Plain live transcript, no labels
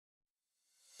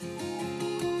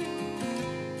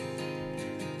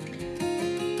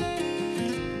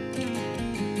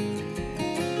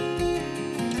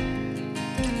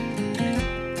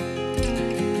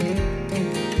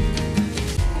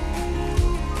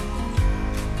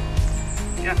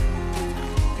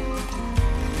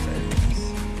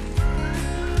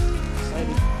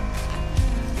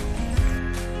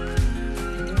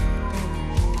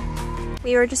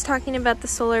We were just talking about the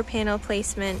solar panel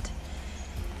placement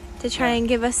to try and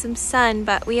give us some sun,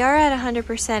 but we are at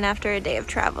 100% after a day of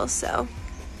travel, so.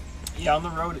 Yeah, on the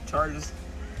road it charges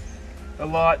a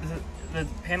lot. The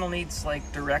panel needs like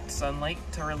direct sunlight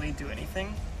to really do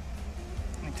anything,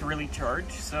 like to really charge.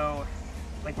 So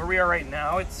like where we are right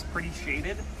now, it's pretty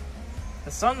shaded.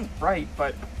 The sun's bright,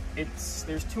 but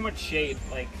there's too much shade.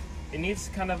 Like it needs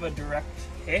kind of a direct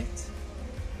hit.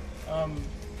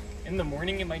 In the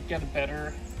morning it might get a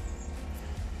better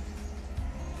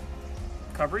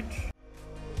coverage.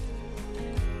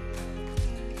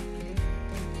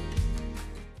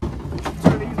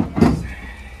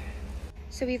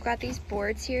 So we've got these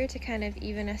boards here to kind of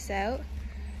even us out.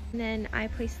 And then I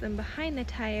place them behind the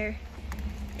tire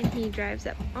and he drives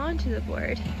up onto the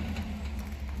board.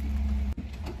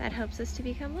 That helps us to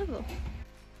become level.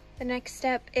 The next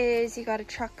step is you gotta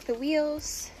truck the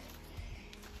wheels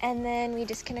and then we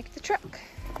disconnect the truck.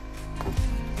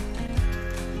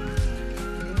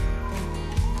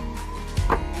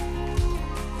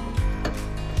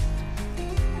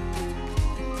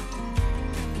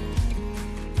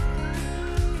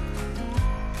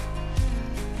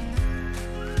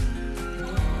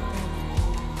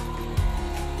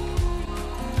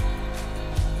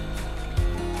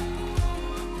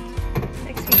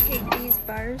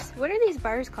 What are these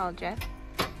bars called, Jeff?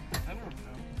 I don't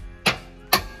know.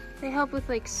 They help with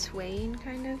like swaying,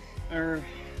 kind of? Or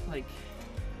like,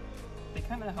 they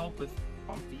kind of help with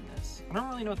bumpiness. I don't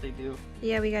really know what they do.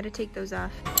 Yeah, we gotta take those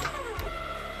off.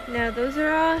 Now those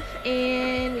are off,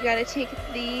 and we gotta take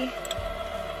the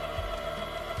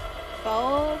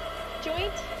ball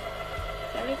joint. Is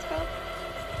that what it's called?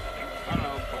 I don't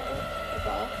know, ball. The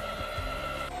ball.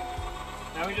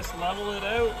 Now we just level it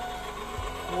out.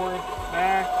 Forward,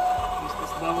 back, use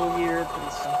this level here,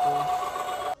 pretty simple.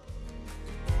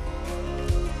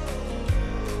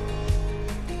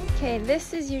 Okay,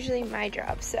 this is usually my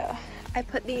job, so I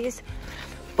put these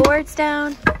boards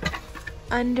down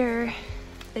under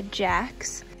the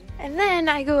jacks, and then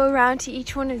I go around to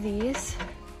each one of these,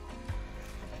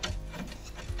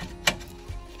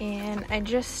 and I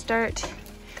just start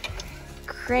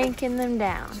cranking them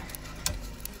down.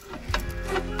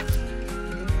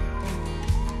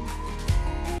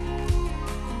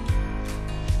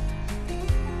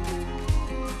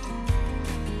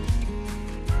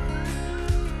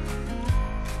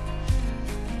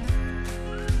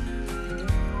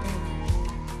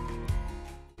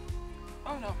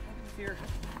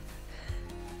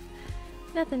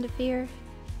 Nothing to fear.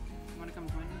 You want to come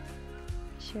join me?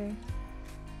 Sure.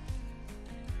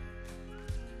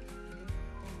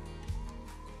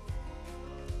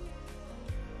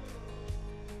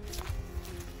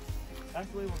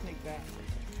 Actually, we'll take that.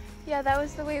 Yeah, that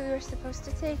was the way we were supposed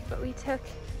to take, but we took,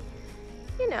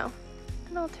 you know,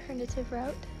 an alternative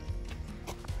route.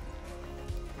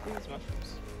 These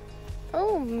mushrooms.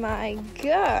 Oh my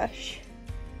gosh.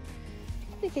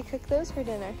 We could cook those for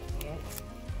dinner. Yep.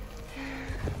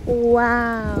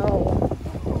 Wow.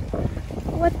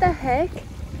 What the heck?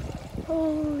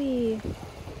 Holy.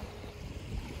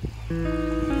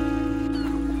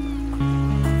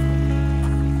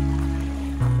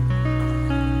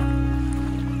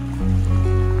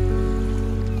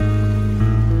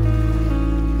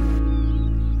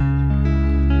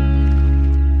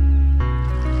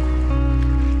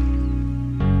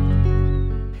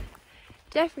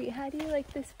 Jeffrey, how do you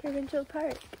like this provincial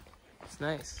park? It's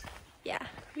nice. Yeah,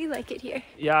 we like it here.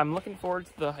 Yeah, I'm looking forward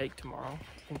to the hike tomorrow.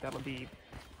 I think that'll be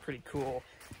pretty cool.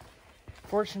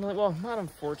 Fortunately, well, not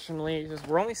unfortunately, just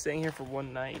we're only staying here for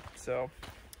one night, so.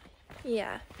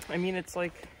 Yeah. I mean, it's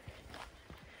like.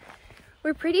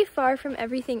 We're pretty far from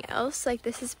everything else. Like,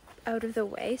 this is out of the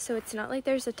way, so it's not like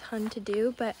there's a ton to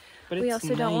do, but we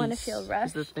also don't want to feel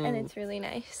rushed, and it's really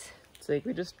nice. It's like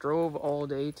we just drove all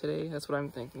day today. That's what I'm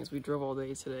thinking, is we drove all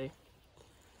day today.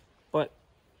 But,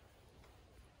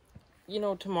 you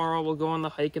know, tomorrow we'll go on the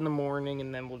hike in the morning,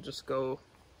 and then we'll just go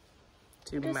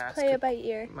to play it by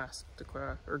ear.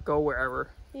 Mactaquac, or go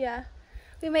wherever. Yeah.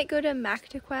 We might go to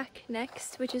Mactaquac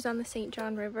next, which is on the St.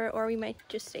 John River, or we might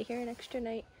just stay here an extra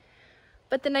night.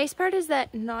 But the nice part is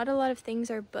that not a lot of things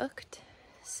are booked,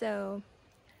 so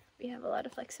we have a lot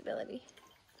of flexibility.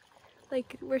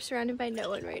 Like, we're surrounded by no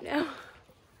one right now.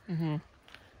 Mm-hmm.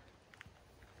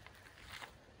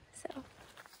 So.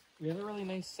 We have a really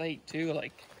nice site too,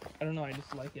 like, I don't know, I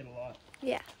just like it a lot.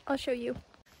 Yeah, I'll show you.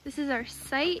 This is our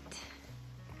site.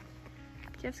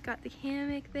 Jeff's got the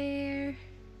hammock there.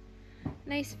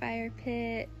 Nice fire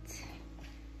pit.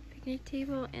 Picnic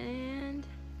table and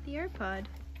the AirPod.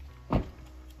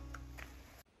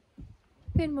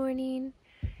 Good morning.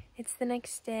 It's the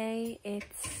next day.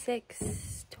 It's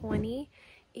 6:20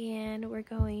 and we're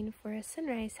going for a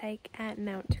sunrise hike at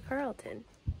Mount Carleton.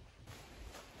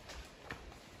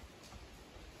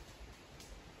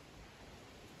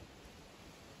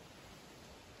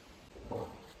 I'm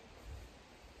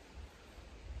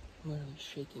literally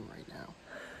shaking right now.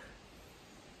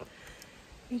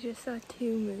 We just saw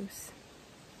 2 moose.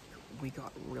 We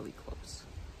got really close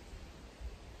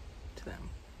to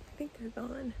them. I think they're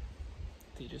gone.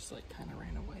 They just like kind of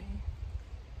ran away.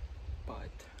 But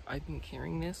I've been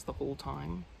carrying this the whole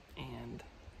time and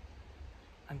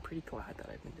I'm pretty glad that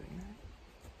I've been doing that.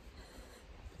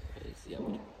 Because, yeah,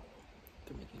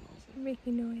 they're making noises. They're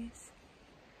making noise.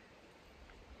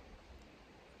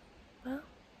 Well.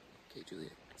 Okay,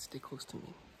 Juliet, stay close to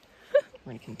me.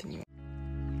 We're gonna continue.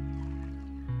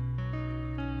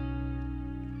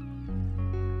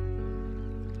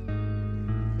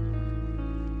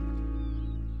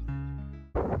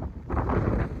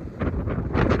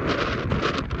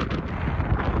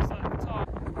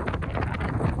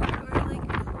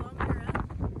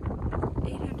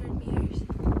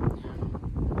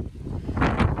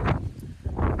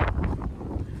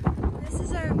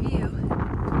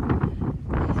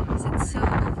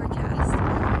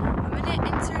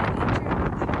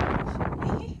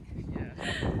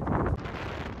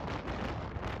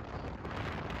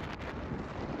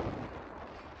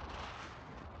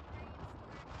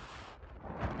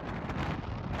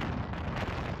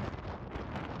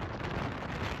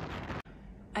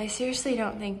 I seriously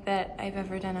don't think that I've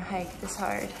ever done a hike this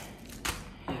hard.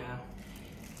 Yeah.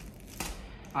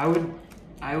 I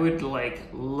would like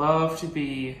love to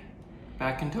be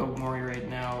back in Tobermory right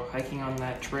now, hiking on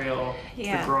that trail,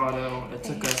 Yeah. the grotto. It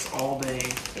took us all day.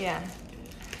 Yeah.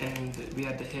 And we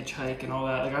had to hitchhike and all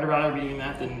that. Like, I'd rather be doing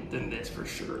that than this for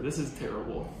sure. This is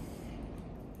terrible.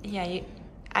 Yeah,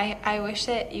 I wish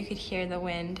that you could hear the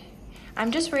wind. I'm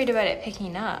just worried about it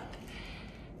picking up.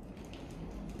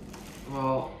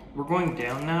 Well, we're going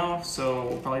down now, so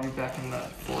we'll probably be back in the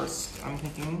forest, I'm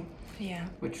thinking. Yeah.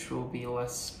 Which will be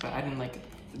less bad, and like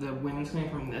the wind's coming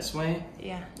from this way.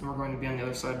 Yeah. And we're going to be on the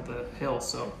other side of the hill,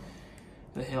 so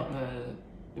it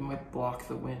might block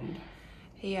the wind.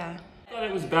 Yeah. I thought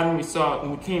it was bad when we saw it,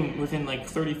 when we came within like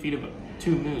 30 feet of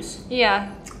 2 moose.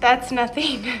 Yeah, that's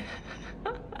nothing.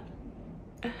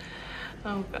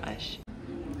 Oh gosh.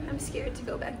 I'm scared to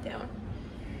go back down.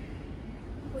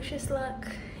 Wish us luck.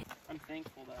 I'm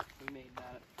thankful that we made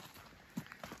that.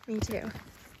 Me too.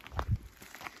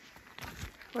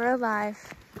 We're alive.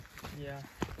 Yeah.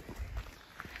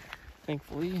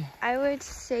 Thankfully. I would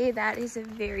say that is a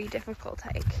very difficult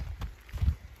hike.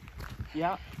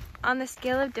 Yeah. On the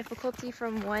scale of difficulty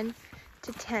from 1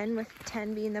 to 10, with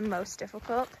 10 being the most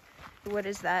difficult, what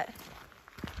is that?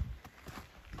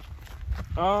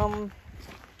 I'm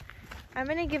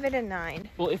gonna give it a 9.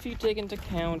 Well, if you take into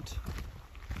account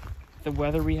the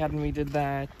weather we had when we did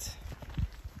that,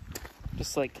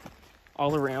 just like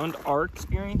all around our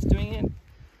experience doing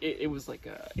it was like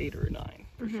a 8 or a 9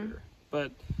 for sure.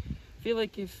 But I feel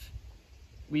like if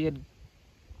we had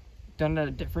done it at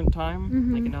a different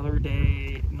time, like another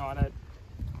day, not at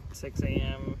 6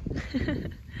 a.m., I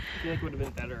feel like it would have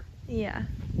been better. Yeah.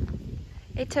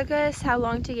 It took us how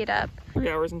long to get up? 3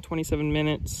 hours and 27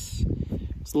 minutes.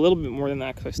 It's a little bit more than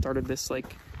that because I started this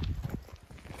like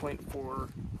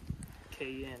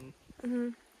 0.4K in.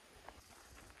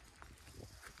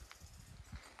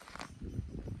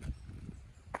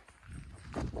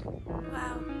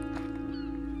 Wow.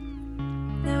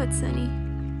 Now it's sunny.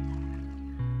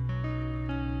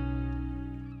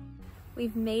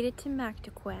 We've made it to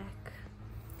Mactaquac.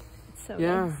 It's so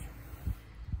nice.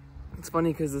 It's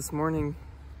funny because this morning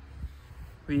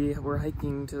we were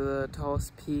hiking to the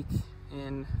tallest peak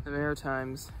in the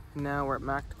Maritimes, and now we're at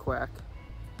Mactaquac.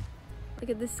 Look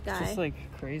at the sky. It's just like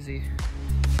crazy.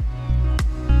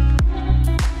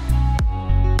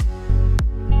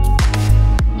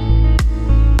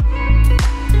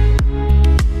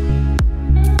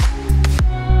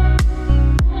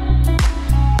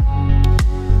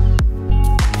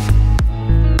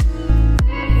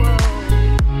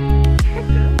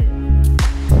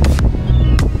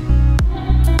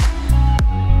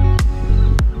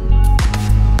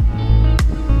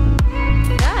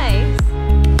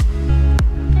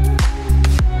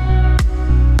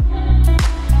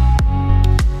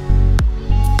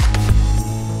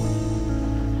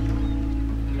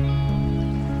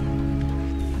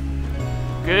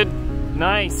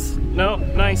 Nice. No,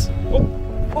 nice. Oh,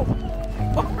 oh,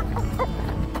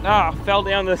 oh. Ah, fell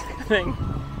down this thing.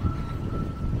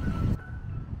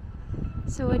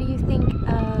 So what do you think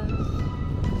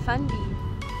of Fundy?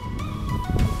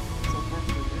 So far,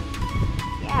 so good.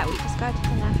 Yeah, we just got to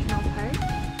the national park.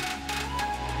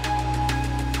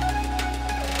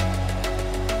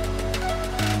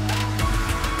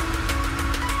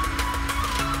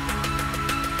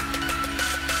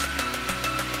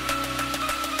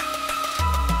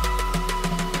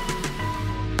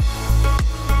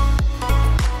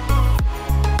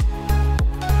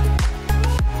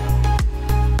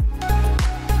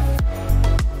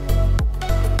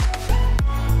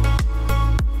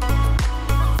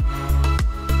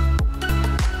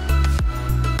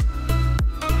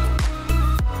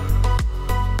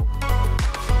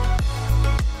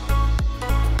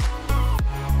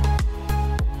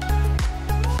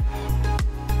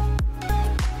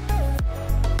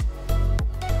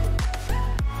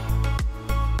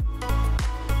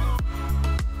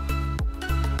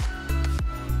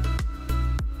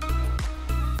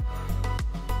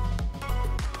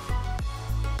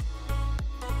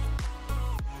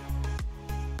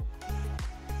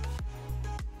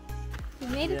 We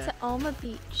made it to Alma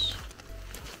Beach.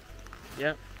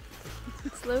 Yep.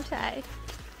 It's low tide.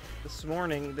 This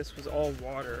morning, this was all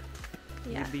water.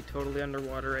 Yeah. You'd be totally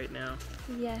underwater right now.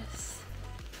 Yes.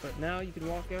 But now you can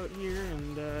walk out here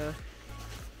and it's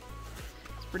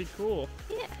pretty cool.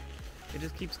 Yeah. It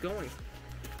just keeps going.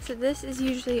 So this is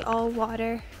usually all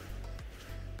water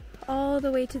all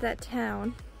the way to that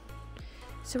town.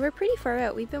 So we're pretty far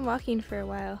out. We've been walking for a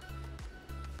while.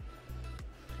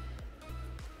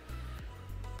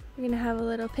 We're gonna have a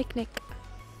little picnic.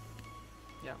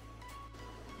 Yeah.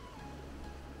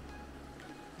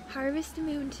 Harvest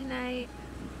moon tonight.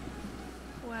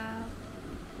 Wow.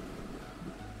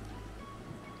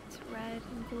 It's red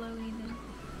and glowing and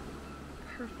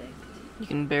perfect. You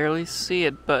can barely see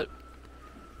it, but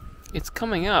it's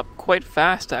coming up quite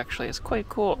fast actually. It's quite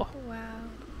cool. Wow.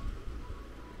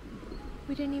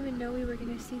 We didn't even know we were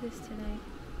gonna see this tonight.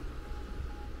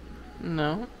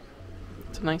 No.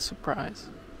 It's a nice surprise.